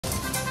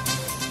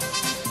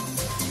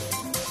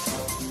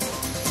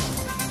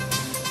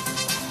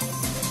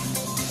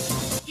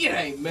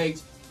G'day,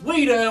 mates.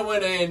 Wade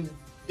Irwin and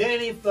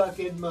Danny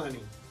fucking Money.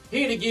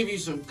 here to give you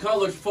some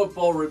college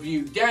football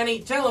review.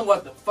 Danny, tell him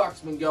what the fuck's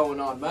been going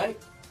on, mate.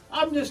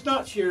 I'm just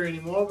not sure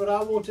anymore, but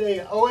I will tell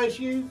you,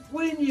 OSU,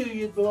 we knew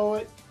you'd blow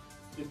it.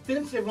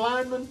 Defensive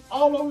linemen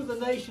all over the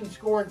nation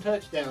scoring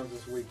touchdowns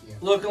this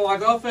weekend. Looking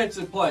like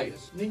offensive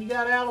players. And then you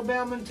got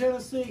Alabama and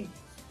Tennessee.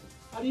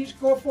 How do you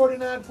score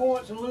 49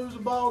 points and lose a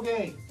ball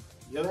game?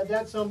 You let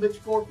that son bitch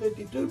score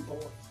 52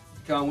 points.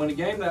 Can't win a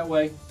game that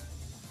way.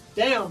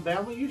 Damn,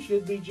 Bama, you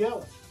should be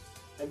jealous.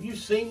 Have you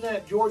seen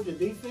that Georgia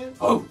defense?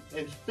 Oh.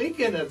 And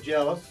speaking of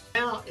jealous,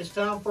 now it's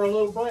time for a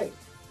little break.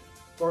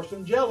 For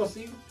some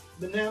jealousy,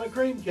 banana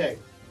cream cake.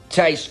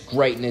 Taste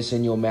greatness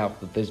in your mouth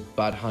with this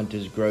Bud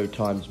Hunter's Grow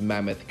Times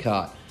Mammoth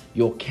Cut.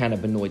 Your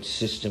cannabinoid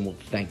system will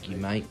thank you,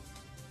 mate.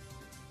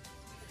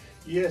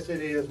 Yes,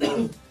 it is,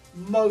 man.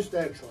 Most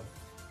excellent.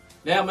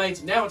 Now,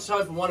 mates, now it's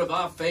time for one of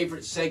our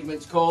favorite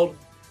segments called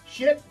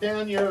Shit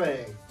down your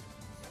leg.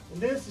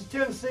 And this is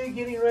Tennessee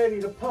getting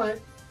ready to punt.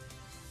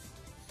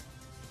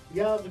 The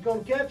guys are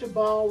going to catch a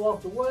ball,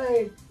 walk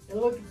away, and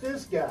look at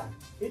this guy.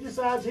 He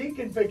decides he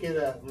can pick it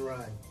up and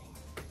run.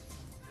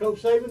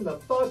 Coach Saban, the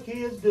fuck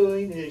he is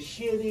doing is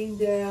shitting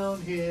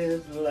down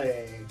his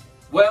leg.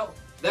 Well,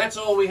 that's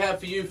all we have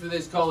for you for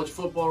this college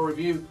football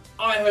review.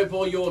 I hope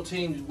all your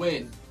teams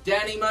win.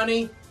 Danny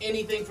Money,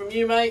 anything from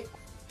you, mate?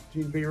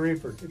 GB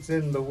Reaper, it's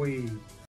in the weed.